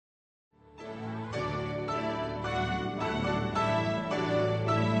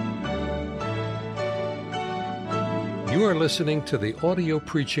You are listening to the audio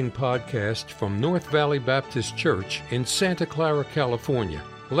preaching podcast from North Valley Baptist Church in Santa Clara, California,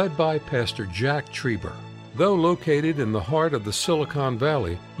 led by Pastor Jack Trieber. Though located in the heart of the Silicon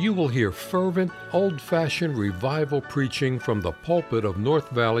Valley, you will hear fervent, old-fashioned revival preaching from the pulpit of North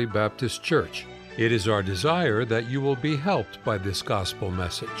Valley Baptist Church. It is our desire that you will be helped by this gospel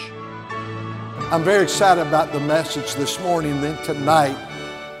message. I'm very excited about the message this morning and tonight.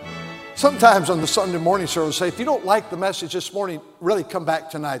 Sometimes on the Sunday morning service, say, if you don't like the message this morning, really come back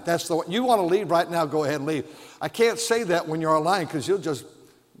tonight. That's the one. You want to leave right now, go ahead and leave. I can't say that when you're online because you'll just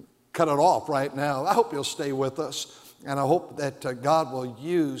cut it off right now. I hope you'll stay with us, and I hope that God will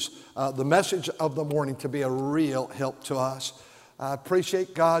use the message of the morning to be a real help to us. I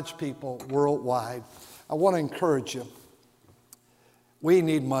appreciate God's people worldwide. I want to encourage you. We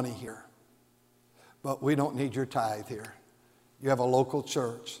need money here, but we don't need your tithe here. You have a local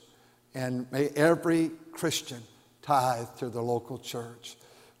church. And may every Christian tithe to the local church.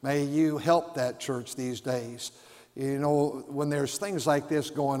 May you help that church these days. You know, when there's things like this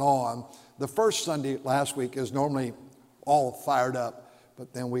going on, the first Sunday last week is normally all fired up,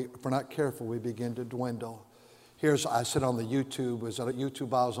 but then if we're not careful, we begin to dwindle. I said on the YouTube, was it a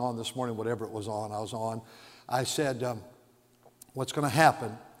YouTube I was on this morning, whatever it was on, I said, what's going to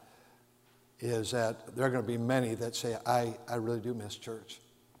happen is that there are going to be many that say, I really do miss church.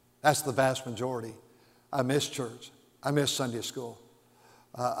 That's the vast majority. I miss church. I miss Sunday school.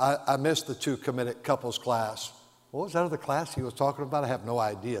 I miss the 2 committed couples class. What was that other class he was talking about? I have no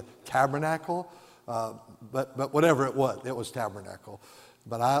idea. Tabernacle? But whatever it was Tabernacle.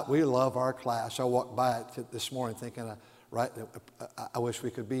 But we love our class. I walked by it this morning thinking, I wish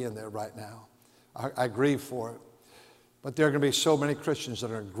we could be in there right now. I grieve for it. But there are going to be so many Christians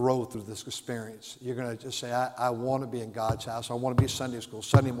that are going to grow through this experience. You're going to just say, I want to be in God's house. I want to be Sunday school,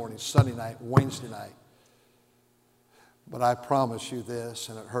 Sunday morning, Sunday night, Wednesday night. But I promise you this,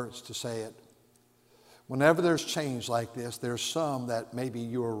 and it hurts to say it. Whenever there's change like this, there's some that maybe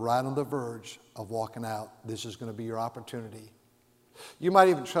you are right on the verge of walking out. This is going to be your opportunity. You might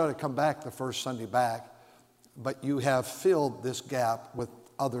even try to come back the first Sunday back, but you have filled this gap with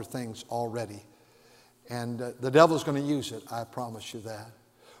other things already. And the devil's going to use it, I promise you that.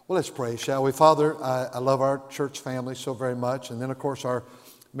 Well, let's pray, shall we? Father, I love our church family so very much. And then, of course, our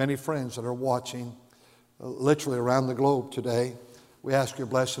many friends that are watching literally around the globe today. We ask your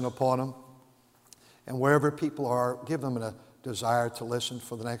blessing upon them. And wherever people are, give them a desire to listen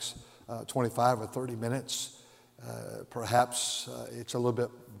for the next 25 or 30 minutes. Perhaps it's a little bit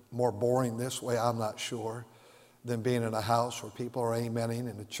more boring this way, I'm not sure, than being in a house where people are amening,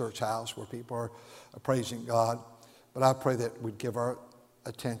 in a church house where people are praising God. But I pray that we'd give our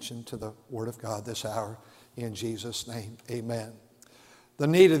attention to the Word of God this hour. In Jesus' name, amen. The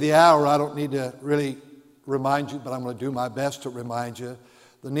need of the hour, I don't need to really remind you, but I'm going to do my best to remind you.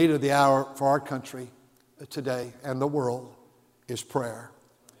 The need of the hour for our country today and the world is prayer.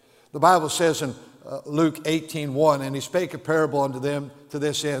 The Bible says in Luke 18:1, and he spake a parable unto them to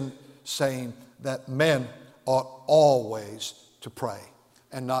this end, saying that men ought always to pray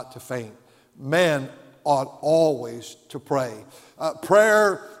and not to faint. Men ought always to pray.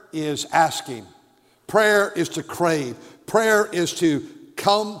 Prayer is asking. Prayer is to crave. Prayer is to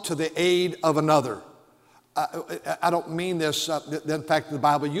come to the aid of another. I don't mean this, in fact, the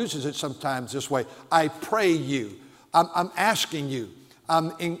Bible uses it sometimes this way. I pray you. I'm asking you.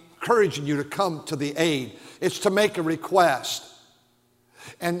 I'm encouraging you to come to the aid. It's to make a request.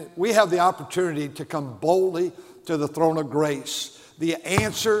 And we have the opportunity to come boldly to the throne of grace. The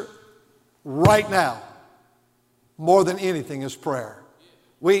answer right now, more than anything, is prayer.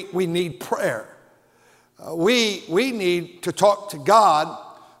 We need prayer. We need to talk to God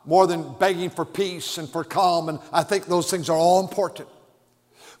more than begging for peace and for calm, and I think those things are all important.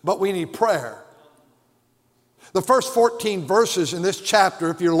 But we need prayer. The first 14 verses in this chapter,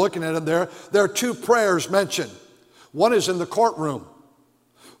 if you're looking at them there are 2 prayers mentioned. One is in the courtroom.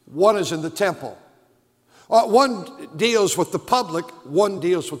 One is in the temple. One deals with the public, one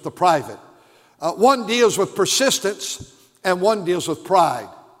deals with the private. One deals with persistence, and one deals with pride.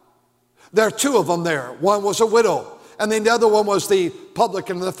 There are 2 of them there. One was a widow, and then the other one was the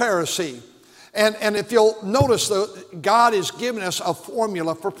publican and the Pharisee. And if you'll notice, though, God is giving us a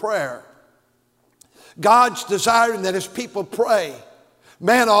formula for prayer. God's desiring that his people pray.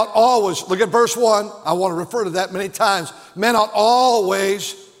 Men ought always, look at verse 1. I want to refer to that many times. Men ought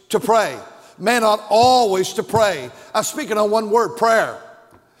always to pray. Men ought always to pray. I'm speaking on one word, prayer.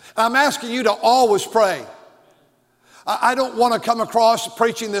 I'm asking you to always pray. I don't want to come across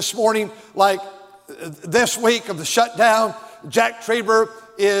preaching this morning like this week of the shutdown. Jack Trieber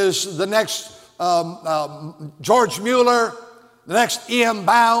is the next George Mueller, the next E.M.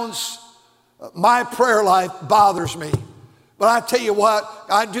 Bounds. My prayer life bothers me. But I tell you what,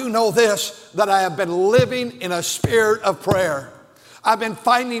 I do know this, that I have been living in a spirit of prayer. I've been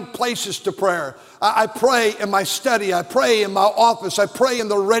finding places to pray. I pray in my study. I pray in my office. I pray in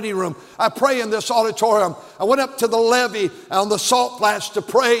the ready room. I pray in this auditorium. I went up to the levee on the Salt Flats to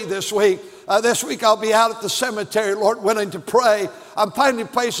pray this week. This week I'll be out at the cemetery, Lord willing, to pray. I'm finding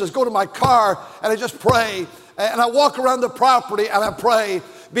places, go to my car, and I just pray. And I walk around the property and I pray,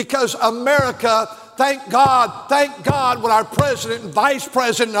 because America, thank God what our president and vice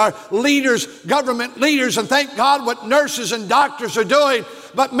president, our leaders, government leaders, and thank God what nurses and doctors are doing.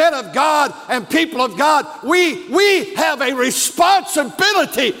 But men of God and people of God, we have a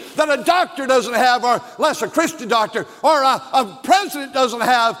responsibility that a doctor doesn't have, or less a Christian doctor, or a president doesn't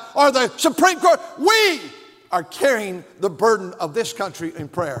have, or the Supreme Court. We are carrying the burden of this country in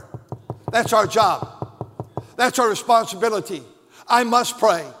prayer. That's our job. That's our responsibility. I must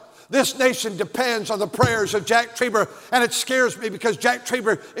pray. This nation depends on the prayers of Jack Trieber, and it scares me because Jack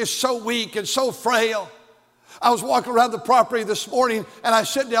Trieber is so weak and so frail. I was walking around the property this morning, and I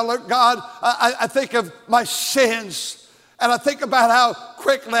sit down, Lord God, I think of my sins, and I think about how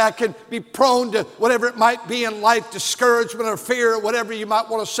quickly I can be prone to whatever it might be in life, discouragement or fear, or whatever you might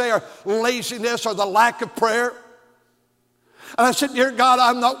want to say, or laziness or the lack of prayer. And I said, dear God,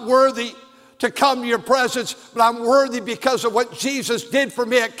 I'm not worthy to come to your presence, but I'm worthy because of what Jesus did for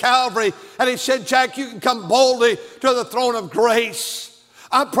me at Calvary. And he said, Jack, you can come boldly to the throne of grace.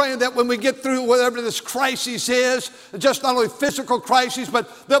 I'm praying that when we get through whatever this crisis is, just not only physical crisis,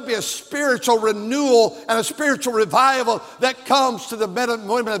 but there'll be a spiritual renewal and a spiritual revival that comes to the men and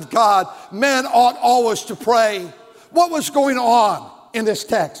women of God. Men ought always to pray. What was going on in this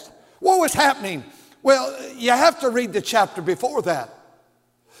text? What was happening? Well, you have to read the chapter before that.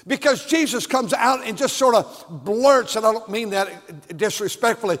 Because Jesus comes out and just sort of blurts, and I don't mean that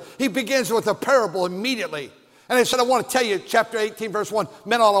disrespectfully. He begins with a parable immediately. And he said, I want to tell you, chapter 18, verse 1,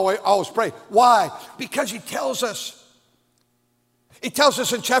 men ought always pray. Why? Because he tells us. He tells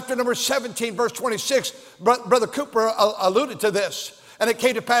us in chapter number 17, verse 26, Brother Cooper alluded to this. And it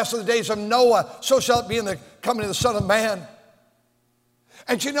came to pass in the days of Noah, so shall it be in the coming of the Son of Man.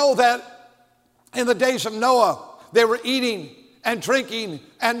 And you know that in the days of Noah, they were eating and drinking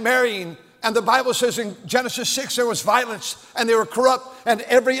and marrying. And the Bible says in Genesis 6, there was violence and they were corrupt, and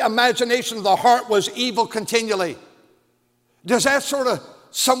every imagination of the heart was evil continually. Does that sort of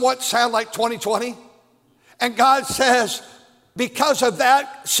somewhat sound like 2020? And God says, because of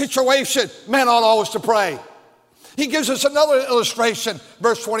that situation, men ought always to pray. He gives us another illustration,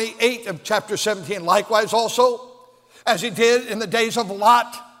 verse 28 of chapter 17. Likewise also, as he did in the days of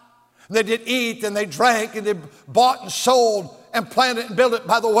Lot, they did eat and they drank and they bought and sold and planted and built it.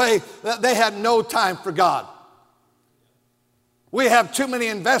 By the way, they had no time for God. We have too many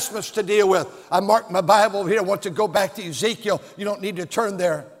investments to deal with. I marked my Bible over here. I want to go back to Ezekiel. You don't need to turn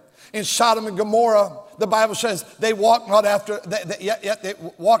there. In Sodom and Gomorrah, the Bible says they walked not after, yet they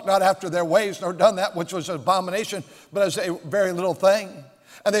walked not after their ways, nor done that which was an abomination, but as a very little thing.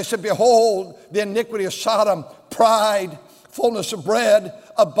 And they said, behold, the iniquity of Sodom, pride, fullness of bread,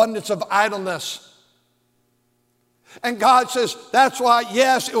 abundance of idleness. And God says, that's why,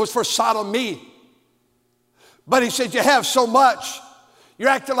 yes, it was for sodomy. But he said, you have so much. You're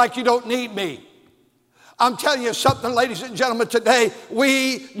acting like you don't need me. I'm telling you something, ladies and gentlemen, today,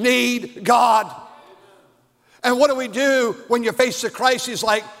 we need God. And what do we do when you face a crisis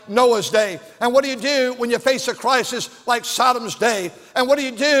like Noah's day? And what do you do when you face a crisis like Sodom's day? And what do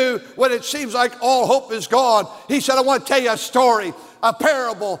you do when it seems like all hope is gone? He said, I want to tell you a story, a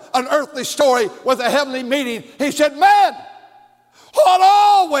parable, an earthly story with a heavenly meaning. He said, men ought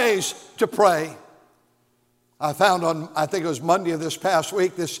always to pray. I found on, I think it was Monday of this past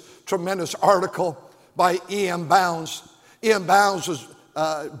week, this tremendous article by E.M. Bounds. E.M. Bounds was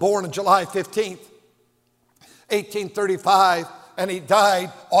born on July 15th, 1835, and he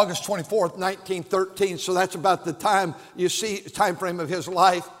died August 24th, 1913. So that's about the time you see, time frame of his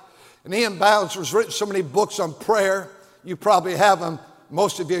life. And E.M. Bounds has written so many books on prayer. You probably have them,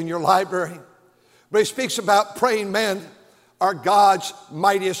 most of you, in your library. But he speaks about praying men are God's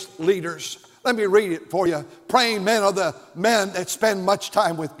mightiest leaders. Let me read it for you. Praying men are the men that spend much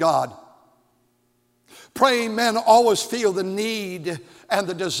time with God. Praying men always feel the need and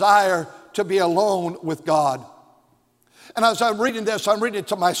the desire to be alone with God. And as I'm reading this, I'm reading it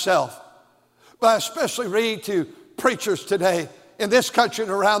to myself. But I especially read to preachers today in this country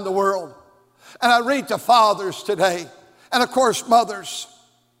and around the world. And I read to fathers today, and of course mothers.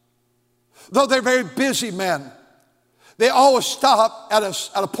 Though they're very busy men, They always stop at an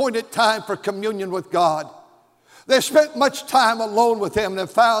appointed time for communion with God. They spent much time alone with Him and have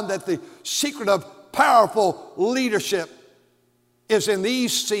found that the secret of powerful leadership is in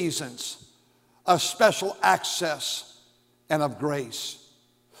these seasons of special access and of grace.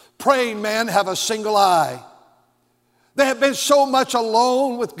 Praying men have a single eye. They have been so much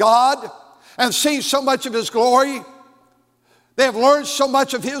alone with God and seen so much of His glory. They have learned so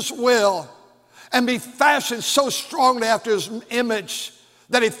much of His will and be fashioned so strongly after His image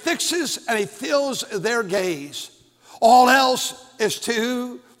that He fixes and He fills their gaze. All else is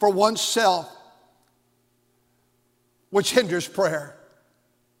for oneself, which hinders prayer.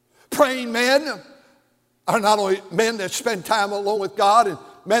 Praying men are not only men that spend time alone with God and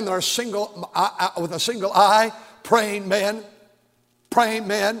men that are single with a single eye. Praying men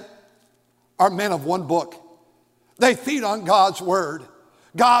are men of one book. They feed on God's word.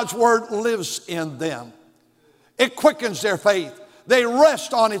 God's word lives in them. It quickens their faith. They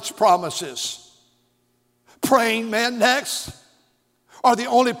rest on its promises. Praying men next are the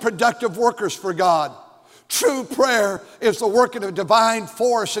only productive workers for God. True prayer is the working of divine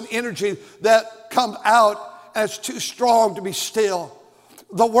force and energy that comes out and it's too strong to be still.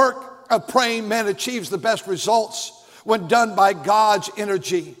 The work of praying men achieves the best results when done by God's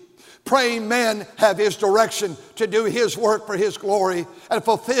energy. Praying men have His direction to do His work for His glory and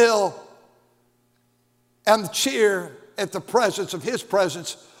fulfill and cheer at the presence,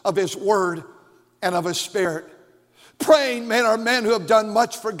 of His word and of His Spirit. Praying men are men who have done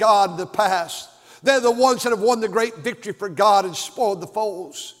much for God in the past. They're the ones that have won the great victory for God and spoiled the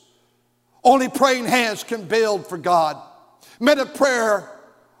foes. Only praying hands can build for God. Men of prayer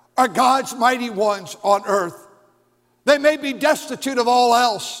are God's mighty ones on earth. They may be destitute of all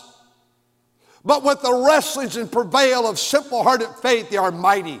else, but with the wrestlings and travail of simple-hearted faith, they are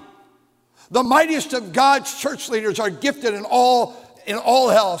mighty. The mightiest of God's church leaders are gifted in all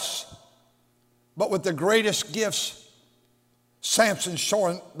else, but with the greatest gifts, Samson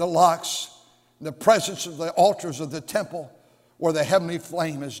shorn the locks in the presence of the altars of the temple where the heavenly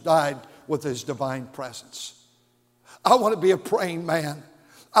flame has died with His divine presence. I want to be a praying man.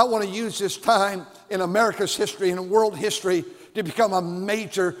 I want to use this time in America's history and in world history to become a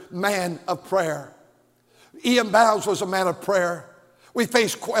major man of prayer. Ian Bowles was a man of prayer. We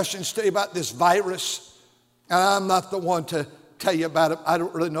face questions today about this virus, and I'm not the one to tell you about it. I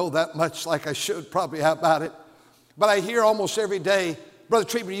don't really know that much like I should probably about it. But I hear almost every day, Brother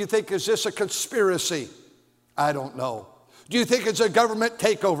Trieber, do you think, is this a conspiracy? I don't know. Do you think it's a government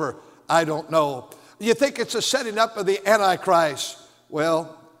takeover? I don't know. Do you think it's a setting up of the Antichrist?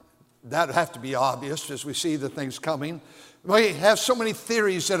 Well, that would have to be obvious as we see the things coming. We have so many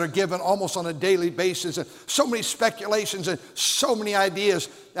theories that are given almost on a daily basis, and so many speculations and so many ideas.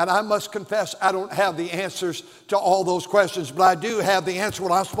 And I must confess, I don't have the answers to all those questions, but I do have the answer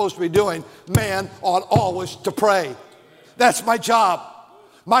what I'm supposed to be doing. Man ought always to pray. That's my job.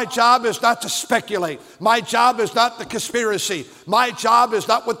 My job is not to speculate. My job is not the conspiracy. My job is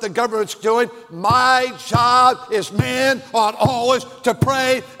not what the government's doing. My job is man ought always to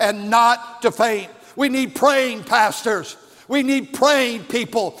pray and not to faint. We need praying pastors. We need praying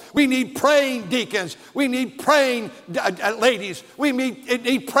people. We need praying deacons. We need praying ladies. We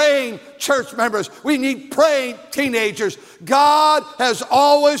need praying church members. We need praying teenagers. God has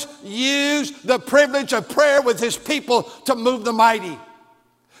always used the privilege of prayer with His people to move the mighty,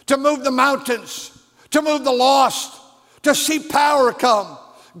 to move the mountains, to move the lost, to see power come.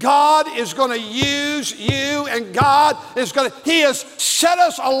 God is going to use you, and He has set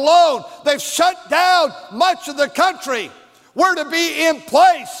us alone. They've shut down much of the country. We're to be in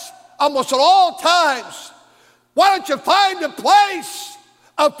place almost at all times. Why don't you find a place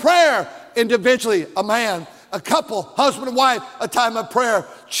of prayer individually? A man, a couple, husband and wife, a time of prayer.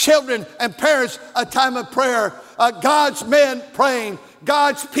 Children and parents, a time of prayer. God's men praying.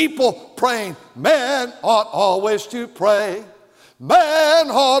 God's people praying. Men ought always to pray.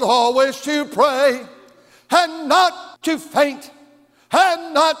 Men ought always to pray. And not to faint.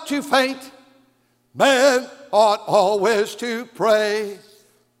 And not to faint. Men ought always to pray.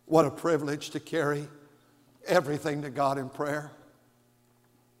 What a privilege to carry everything to God in prayer.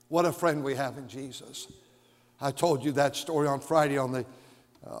 What a friend we have in Jesus. I told you that story on Friday on the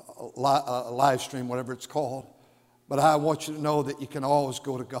live stream, whatever it's called. But I want you to know that you can always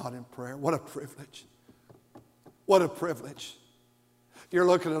go to God in prayer. What a privilege. What a privilege. You're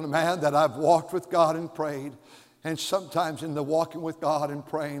looking at a man that I've walked with God and prayed. And sometimes in the walking with God and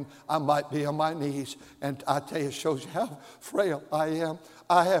praying, I might be on my knees. And I tell you, it shows you how frail I am.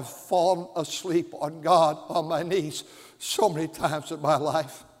 I have fallen asleep on God on my knees so many times in my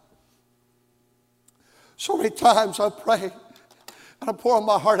life. So many times I pray and I'm pouring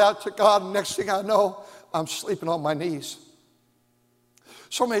my heart out to God, and next thing I know, I'm sleeping on my knees.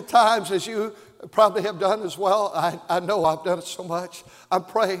 So many times, as you probably have done as well, I know I've done it so much. I'm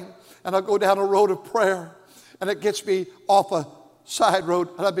praying, and I go down a road of prayer, and it gets me off a side road,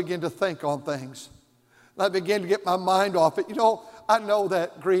 and I begin to think on things. And I begin to get my mind off it. You know, I know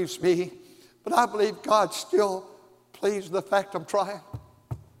that grieves me, but I believe God's still pleased with the fact I'm trying.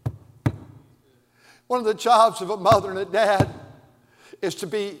 One of the jobs of a mother and a dad is to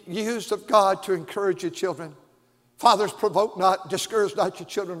be used of God to encourage your children. Fathers, provoke not, discourage not your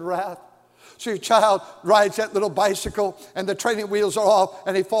children to wrath. So your child rides that little bicycle and the training wheels are off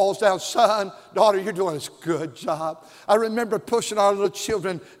and he falls down. Son, daughter, you're doing a good job. I remember pushing our little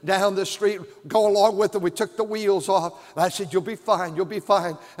children down the street, go along with them. We took the wheels off. And I said, you'll be fine, you'll be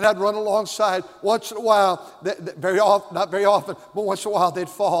fine. And I'd run alongside. Once in a while, very often, not very often, but once in a while they'd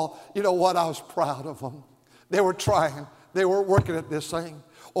fall. You know what? I was proud of them. They were trying. They were working at this thing.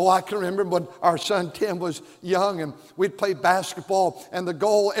 Oh, I can remember when our son Tim was young and we'd play basketball, and the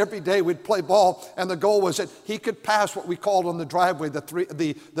goal every day we'd play ball, and the goal was that he could pass what we called on the driveway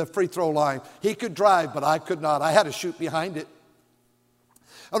the free throw line. He could drive, but I could not. I had to shoot behind it.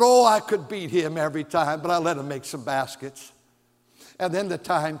 And oh, I could beat him every time, but I let him make some baskets. And then the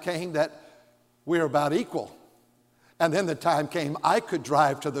time came that we were about equal. And then the time came I could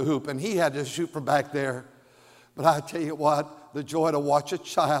drive to the hoop, and he had to shoot from back there. But I tell you what, the joy to watch a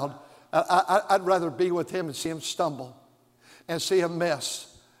child, I'd rather be with him and see him stumble and see him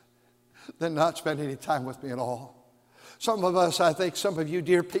miss than not spend any time with me at all. Some of us, I think some of you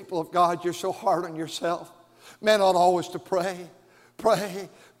dear people of God, you're so hard on yourself. Men ought always to pray, pray,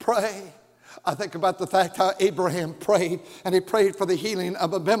 pray. I think about the fact how Abraham prayed, and he prayed for the healing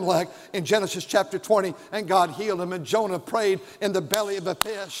of Abimelech in Genesis chapter 20, and God healed him, and Jonah prayed in the belly of a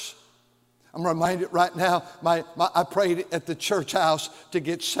fish. I'm reminded right now, I prayed at the church house to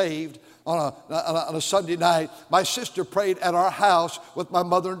get saved on a Sunday night. My sister prayed at our house with my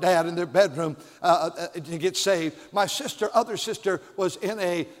mother and dad in their bedroom to get saved. My other sister was in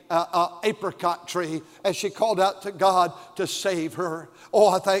a apricot tree, and she called out to God to save her. Oh,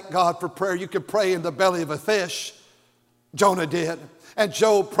 I thank God for prayer. You can pray in the belly of a fish. Jonah did. And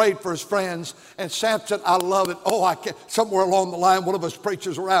Job prayed for his friends. And Samson, I love it. Oh, somewhere along the line, one of us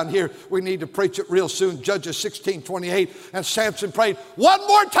preachers around here, we need to preach it real soon. Judges 16:28. And Samson prayed, one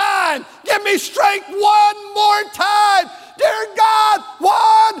more time. Give me strength one more time. Dear God,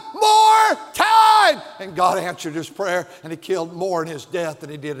 one more time. And God answered his prayer, and he killed more in his death than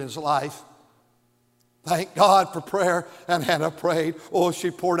he did in his life. Thank God for prayer. And Hannah prayed. Oh, she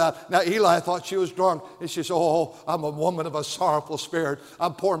poured out. Now, Eli thought she was drunk. And she said, oh, I'm a woman of a sorrowful spirit.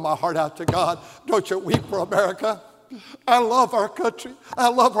 I'm pouring my heart out to God. Don't you weep for America? I love our country. I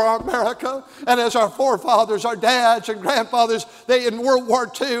love our America. And as our forefathers, our dads and grandfathers, they in World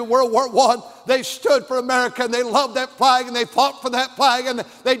War II, World War I, they stood for America and they loved that flag and they fought for that flag and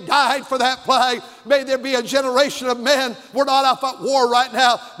they died for that flag. May there be a generation of men. We're not up at war right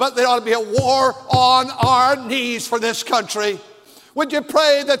now, but there ought to be a war on our knees for this country. Would you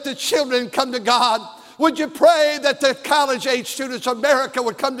pray that the children come to God? Would you pray that the college-age students of America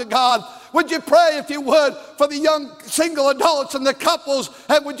would come to God? Would you pray, if you would, for the young single adults and the couples?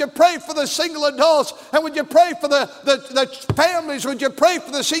 And would you pray for the single adults? And would you pray for the families? Would you pray for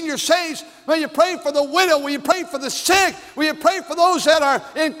the senior saints? Will you pray for the widow? Will you pray for the sick? Will you pray for those that are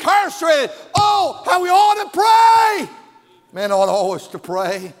incarcerated? Oh, how we ought to pray! Men ought always to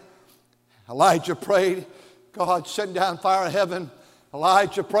pray. Elijah prayed, God, send down fire of heaven.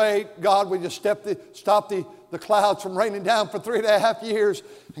 Elijah prayed, God, would you stop the clouds from raining down for 3.5 years?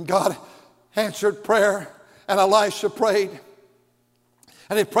 And God answered prayer. And Elisha prayed.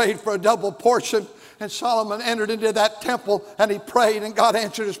 And he prayed for a double portion. And Solomon entered into that temple and he prayed, and God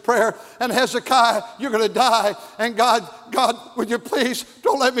answered his prayer. And Hezekiah, you're going to die. And God, would you please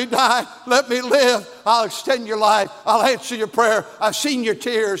don't let me die. Let me live. I'll extend your life. I'll answer your prayer. I've seen your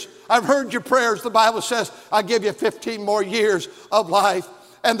tears. I've heard your prayers. The Bible says, I'll give you 15 more years of life.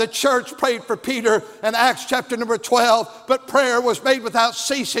 And the church prayed for Peter in Acts chapter number 12, but prayer was made without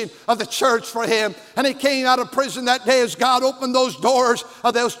ceasing of the church for him. And he came out of prison that day as God opened those doors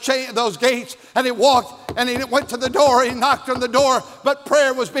of those gates, and he walked and he went to the door, he knocked on the door, but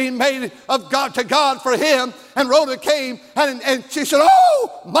prayer was being made of God to God for him. And Rhoda came and she said,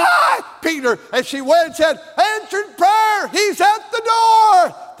 oh my, Peter. And she went and said, answered prayer, he's at the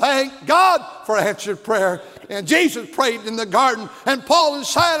door. Thank God for answered prayer. And Jesus prayed in the garden. And Paul and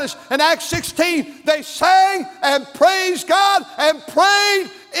Silas in Acts 16, they sang and praised God and prayed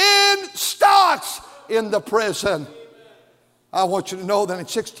in stocks in the prison. I want you to know that in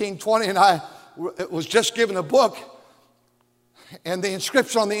 1620, and was just given a book, and the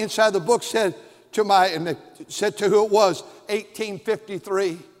inscription on the inside of the book said and it said to who it was,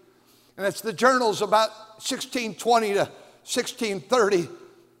 1853. And it's the journals about 1620 to 1630.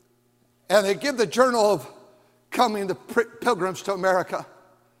 And they give the journal of coming the Pilgrims to America.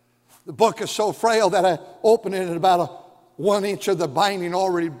 The book is so frail that I opened it and about 1 inch of the binding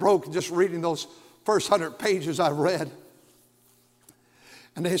already broke just reading those first 100 pages I've read.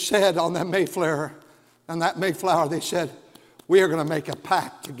 And they said on that Mayflower, they said, we are going to make a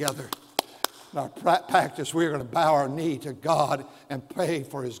pact together. And our pact is we are going to bow our knee to God and pray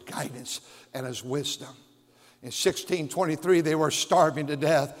for his guidance and his wisdom. In 1623, they were starving to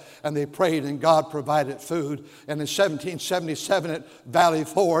death, and they prayed, and God provided food. And in 1777 at Valley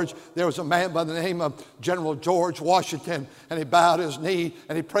Forge, there was a man by the name of General George Washington, and he bowed his knee,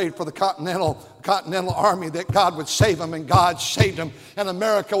 and he prayed for the Continental Army that God would save him, and God saved him. And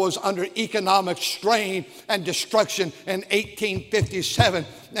America was under economic strain and destruction in 1857,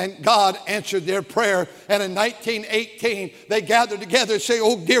 and God answered their prayer. And in 1918, they gathered together and said,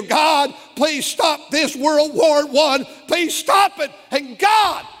 oh, dear God, please stop this World War I. Please stop it. And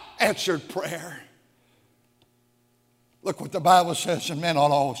God answered prayer. Look what the Bible says, and men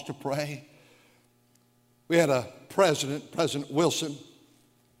ought always to pray. We had a president, President Wilson,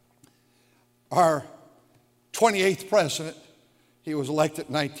 our 28th president. He was elected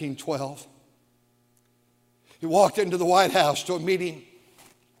in 1912. He walked into the White House to a meeting.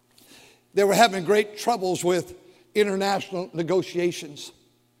 They were having great troubles with international negotiations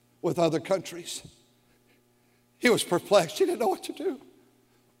with other countries. He was perplexed. He didn't know what to do.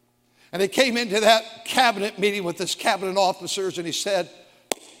 And he came into that cabinet meeting with his cabinet officers, and he said,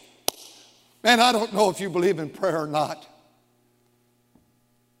 man, I don't know if you believe in prayer or not,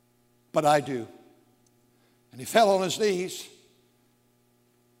 but I do. And he fell on his knees.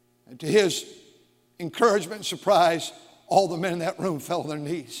 And to his encouragement and surprise, all the men in that room fell on their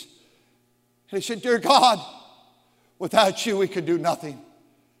knees. And he said, dear God, without you we could do nothing.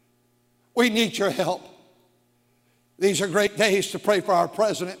 We need your help. These are great days to pray for our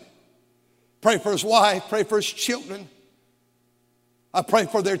president, pray for his wife, pray for his children. I pray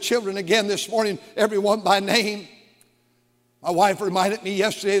for their children again this morning, everyone by name. My wife reminded me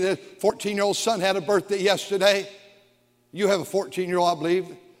yesterday that a 14-year-old son had a birthday yesterday. You have a 14-year-old, I believe.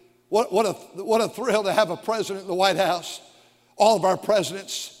 What a thrill to have a president in the White House. All of our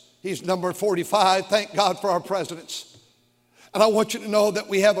presidents. He's number 45. Thank God for our presidents. And I want you to know that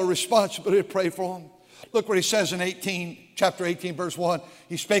we have a responsibility to pray for them. Look what he says in chapter 18, verse 1.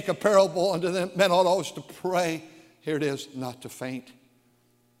 He spake a parable unto them, men ought always to pray. Here it is, not to faint.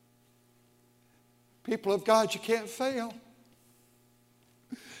 People of God, you can't fail.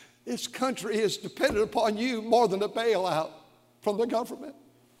 This country is dependent upon you more than a bailout from the government.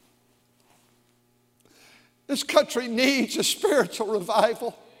 This country needs a spiritual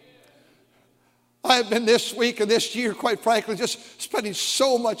revival. I have been this week and this year, quite frankly, just spending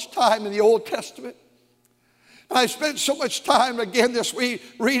so much time in the Old Testament. And I spent so much time again this week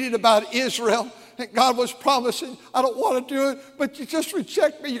reading about Israel. And God was promising, I don't want to do it, but you just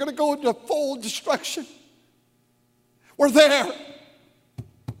reject me. You're going to go into full destruction. We're there.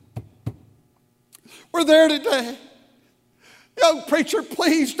 We're there today. Young preacher,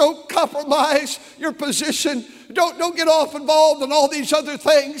 please don't compromise your position. Don't get off involved in all these other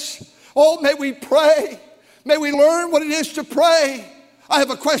things. Oh, may we pray. May we learn what it is to pray. I have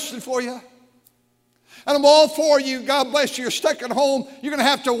a question for you. And I'm all for you. God bless you. You're stuck at home. You're going to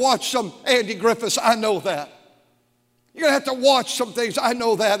have to watch some Andy Griffiths. I know that. You're going to have to watch some things. I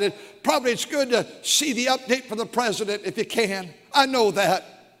know that. And probably it's good to see the update from the president if you can. I know that.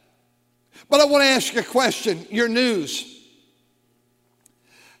 But I want to ask you a question. Your news.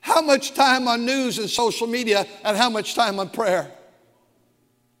 How much time on news and social media and how much time on prayer?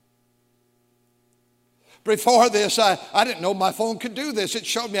 Before this, I didn't know my phone could do this. It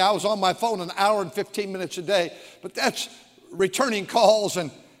showed me I was on my phone an hour and 15 minutes a day. But that's returning calls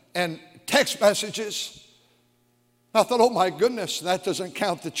and text messages. I thought, oh my goodness, that doesn't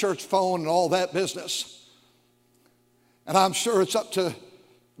count the church phone and all that business. And I'm sure it's up to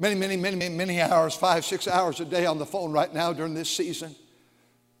many hours, 5-6 hours a day on the phone right now during this season.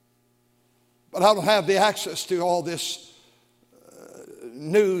 But I don't have the access to all this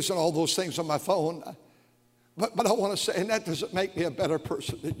news and all those things on my phone. But I want to say, and that doesn't make me a better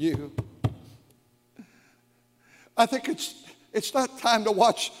person than you. I think it's not time to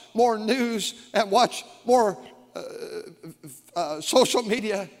watch more news and watch more social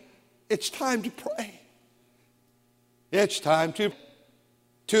media. It's time to pray. It's time to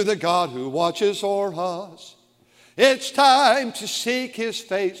the God who watches o'er us It's time to seek His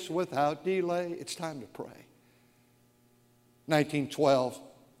face without delay. It's time to pray. 1912,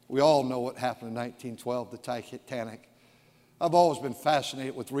 we all know what happened in 1912, the Titanic. I've always been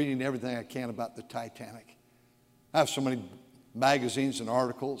fascinated with reading everything I can about the Titanic. I have so many magazines and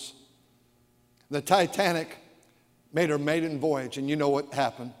articles. The Titanic made her maiden voyage, and you know what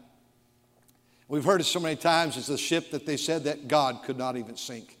happened. We've heard it so many times. It's a ship that they said that God could not even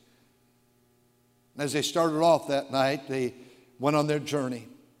sink. And as they started off that night, they went on their journey.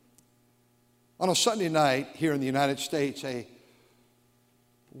 On a Sunday night here in the United States, a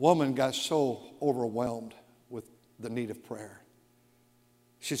woman got so overwhelmed with the need of prayer.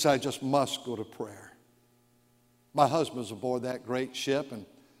 She said, I just must go to prayer. My husband's aboard that great ship, and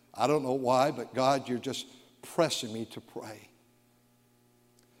I don't know why, but God, you're just pressing me to pray.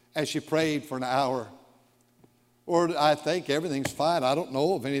 And she prayed for an hour. Lord, I think everything's fine. I don't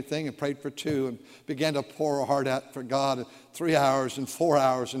know of anything, and prayed for 2 and began to pour her heart out for God. 3 hours and 4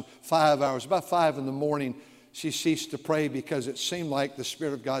 hours and 5 hours. About 5 in the morning, she ceased to pray because it seemed like the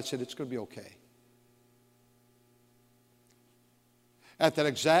Spirit of God said, it's going to be okay. At that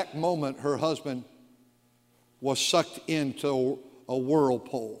exact moment, her husband was sucked into a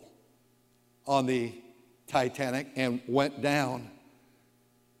whirlpool on the Titanic and went down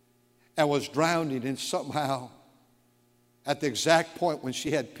and was drowning, and somehow at the exact point when she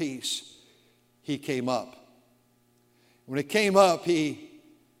had peace, he came up. When he came up, he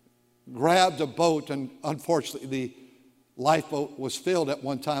grabbed a boat, and unfortunately the lifeboat was filled at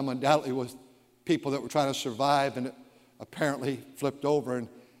one time undoubtedly with people that were trying to survive, and it apparently flipped over, and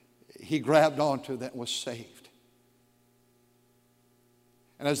he grabbed onto that and was saved.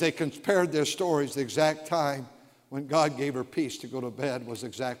 And as they compared their stories, the exact time when God gave her peace to go to bed was the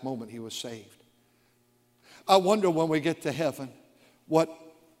exact moment he was saved. I wonder when we get to heaven what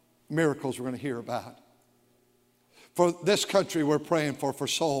miracles we're going to hear about. For this country we're praying for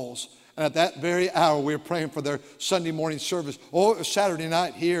souls. And at that very hour we were praying for their Sunday morning service. Oh, it was Saturday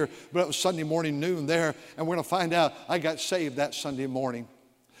night here, but it was Sunday morning noon there. And we're going to find out I got saved that Sunday morning.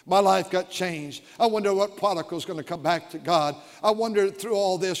 My life got changed. I wonder what prodigal is going to come back to God. I wonder through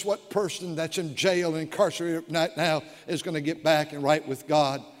all this what person that's in jail and incarcerated right now is going to get back and right with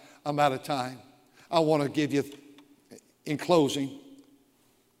God. I'm out of time. I want to give you, in closing,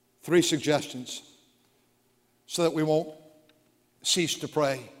 3 suggestions so that we won't cease to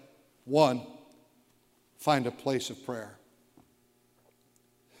pray. 1, find a place of prayer.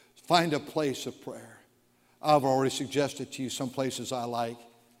 Find a place of prayer. I've already suggested to you some places I like.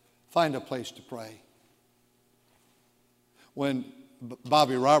 Find a place to pray. When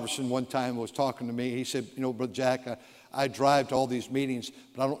Bobby Robertson one time was talking to me, he said, you know, Brother Jack, I drive to all these meetings,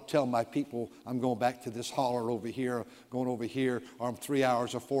 but I don't tell my people I'm going back to this holler over here, going over here, or I'm 3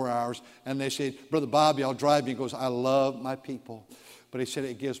 hours or 4 hours. And they say, Brother Bobby, I'll drive you. He goes, I love my people. But he said,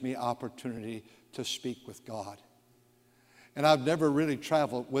 it gives me opportunity to speak with God. And I've never really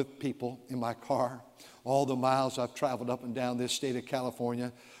traveled with people in my car. All the miles I've traveled up and down this state of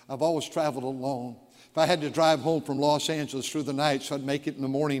California, I've always traveled alone. If I had to drive home from Los Angeles through the night so I'd make it in the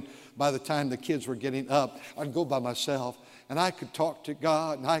morning by the time the kids were getting up, I'd go by myself. And I could talk to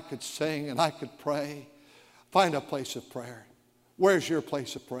God, and I could sing, and I could pray. Find a place of prayer. Where's your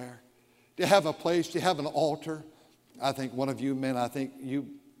place of prayer? Do you have a place? Do you have an altar? I think one of you men, I think you,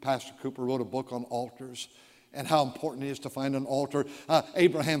 Pastor Cooper, wrote a book on altars and how important it is to find an altar.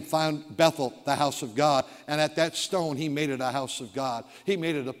 Abraham found Bethel, the house of God, and at that stone he made it a house of God. He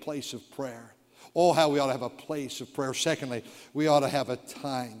made it a place of prayer. Oh, how we ought to have a place of prayer. Secondly, we ought to have a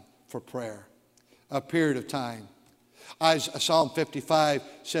time for prayer, a period of time. Psalm 55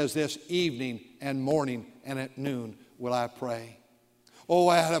 says this, evening and morning and at noon will I pray. Oh,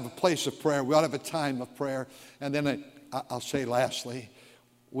 I ought to have a place of prayer. We ought to have a time of prayer. And then I'll say lastly,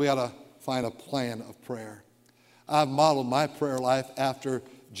 we ought to find a plan of prayer. I've modeled my prayer life after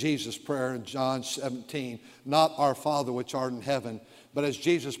Jesus' prayer in John 17. Not our Father which art in heaven, but as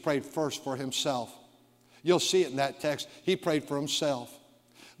Jesus prayed first for himself. You'll see it in that text. He prayed for himself.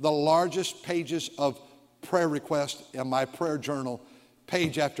 The largest pages of prayer requests in my prayer journal,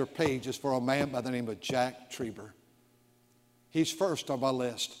 page after page, is for a man by the name of Jack Trieber. He's first on my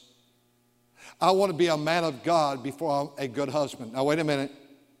list. I want to be a man of God before I'm a good husband. Now, wait a minute.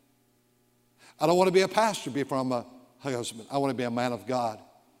 I don't want to be a pastor before I'm a husband. I want to be a man of God.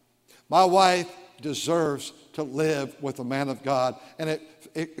 My wife deserves to live with a man of God, and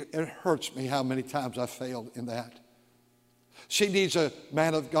it hurts me how many times I failed in that. She needs a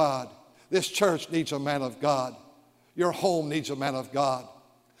man of God. This church needs a man of God. Your home needs a man of God.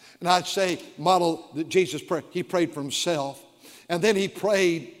 And I'd say, model the Jesus prayer. He prayed for himself, and then he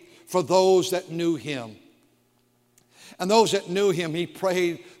prayed for those that knew him. And those that knew him, he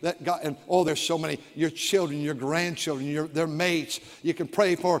prayed that God, and oh, there's so many, your children, your grandchildren, their mates. You can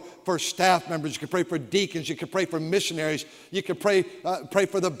pray for staff members. You can pray for deacons. You can pray for missionaries. You can pray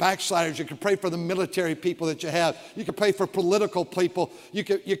for the backsliders. You can pray for the military people that you have. You can pray for political people. You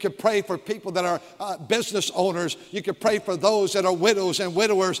can pray for people that are business owners. You can pray for those that are widows and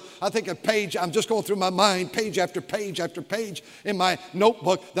widowers. I think a page, I'm just going through my mind, page after page after page in my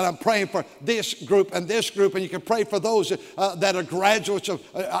notebook that I'm praying for this group and this group. And you can pray for those that are graduates of,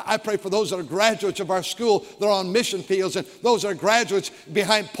 I pray for those that are graduates of our school that are on mission fields, and those that are graduates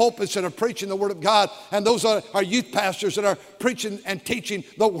behind pulpits that are preaching the Word of God, and those are our youth pastors that are preaching and teaching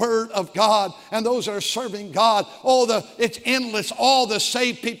the Word of God, and those that are serving God. It's endless, all the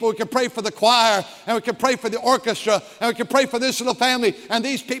saved people. We can pray for the choir, and we can pray for the orchestra, and we can pray for this little family, and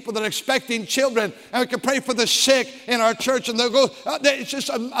these people that are expecting children, and we can pray for the sick in our church, and they'll go, it's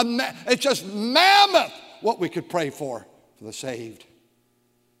just mammoth what we could pray for the saved.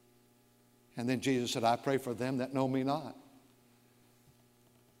 And then Jesus said, I pray for them that know me not.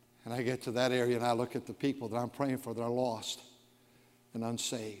 And I get to that area and I look at the people that I'm praying for that are lost and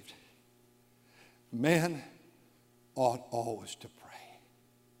unsaved. Men ought always to pray.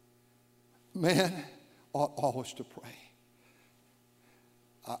 Men ought always to pray.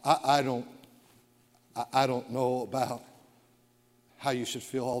 I don't know about how you should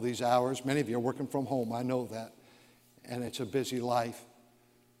feel all these hours. Many of you are working from home. I know that. And it's a busy life.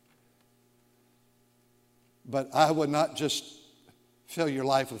 But I would not just fill your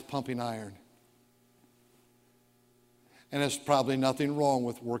life with pumping iron. And there's probably nothing wrong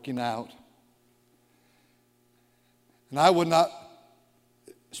with working out. And I would not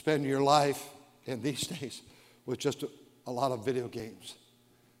spend your life in these days with just a lot of video games.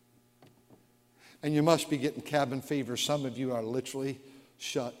 And you must be getting cabin fever. Some of you are literally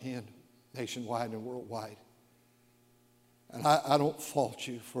shut in nationwide and worldwide. And I don't fault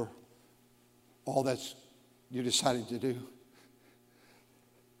you for all that's you decided to do.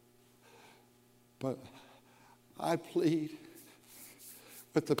 But I plead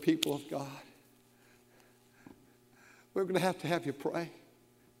with the people of God. We're going to have you pray.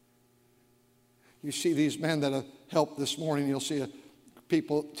 You see these men that have helped this morning. You'll see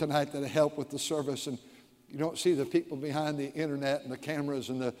people tonight that have helped with the service. And you don't see the people behind the internet and the cameras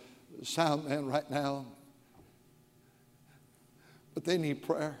and the sound man right now. But they need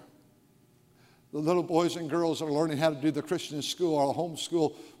prayer. The little boys and girls that are learning how to do the Christian school or home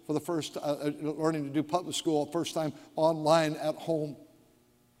school for the first, learning to do public school first time online at home.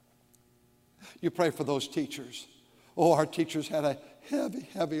 You pray for those teachers. Oh, our teachers had a heavy,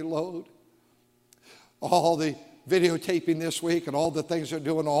 heavy load. All the videotaping this week and all the things they're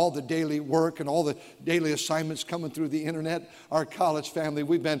doing, all the daily work and all the daily assignments coming through the internet. Our college family,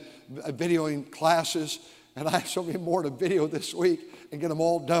 we've been videoing classes. And I have so many more to video this week and get them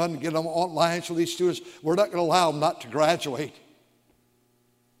all done, get them online so these students, we're not going to allow them not to graduate.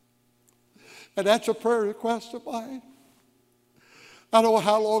 And that's a prayer request of mine. I don't know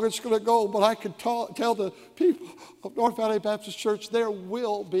how long it's going to go, but I can tell the people of North Valley Baptist Church there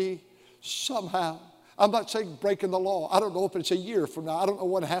will be somehow. I'm not saying breaking the law. I don't know if it's a year from now. I don't know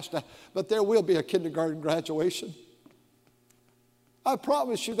when it has to, but there will be a kindergarten graduation. I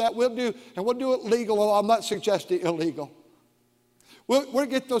promise you that we'll do it legal. I'm not suggesting illegal. We'll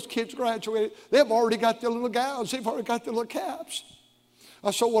get those kids graduated. They've already got their little gowns. They've already got their little caps. I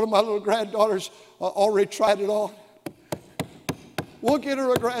saw one of my little granddaughters already tried it on. We'll get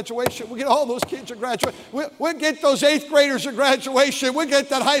her a graduation. We'll get all those kids a graduation. We'll get those 8th graders a graduation. We'll get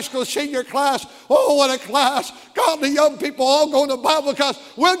that high school senior class. Oh, what a class. God, the young people all going to Bible class.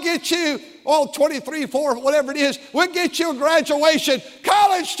 We'll get you, 23, 4, whatever it is. We'll get you a graduation.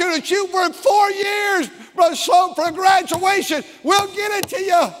 College students, you've worked 4 years, Brother Sloan, for a graduation. We'll get it to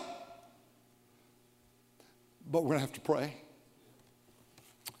you. But we're going to have to pray.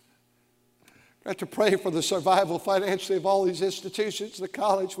 We have to pray for the survival financially of all these institutions. The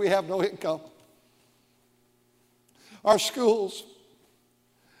college, we have no income. Our schools,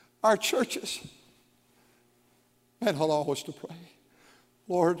 our churches. Men ought always to pray.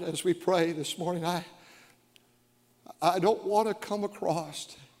 Lord, as we pray this morning, I don't want to come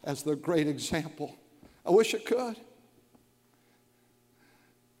across as the great example. I wish it could.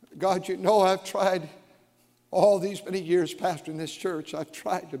 God, you know I've tried all these many years pastoring this church. I've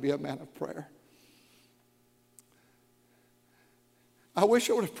tried to be a man of prayer. I wish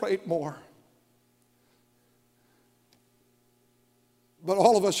I would have prayed more. But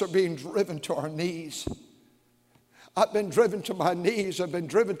all of us are being driven to our knees. I've been driven to my knees. I've been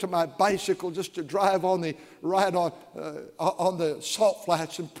driven to my bicycle just to drive on the ride on the salt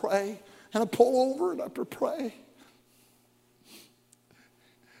flats and pray. And I pull over and I pray.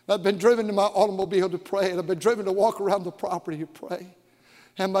 I've been driven to my automobile to pray, and I've been driven to walk around the property to pray.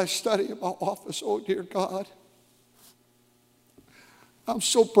 And my study in my office, oh dear God, I'm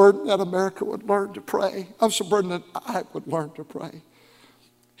so burdened that America would learn to pray. I'm so burdened that I would learn to pray.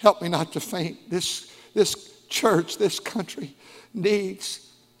 Help me not to faint. This church, this country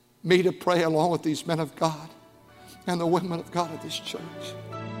needs me to pray along with these men of God and the women of God of this church.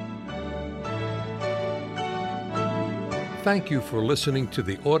 Thank you for listening to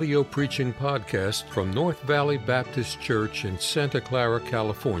the audio preaching podcast from North Valley Baptist Church in Santa Clara,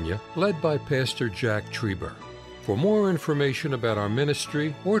 California, led by Pastor Jack Trieber. For more information about our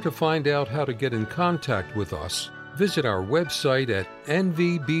ministry or to find out how to get in contact with us, visit our website at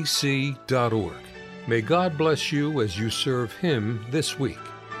nvbc.org. May God bless you as you serve Him this week.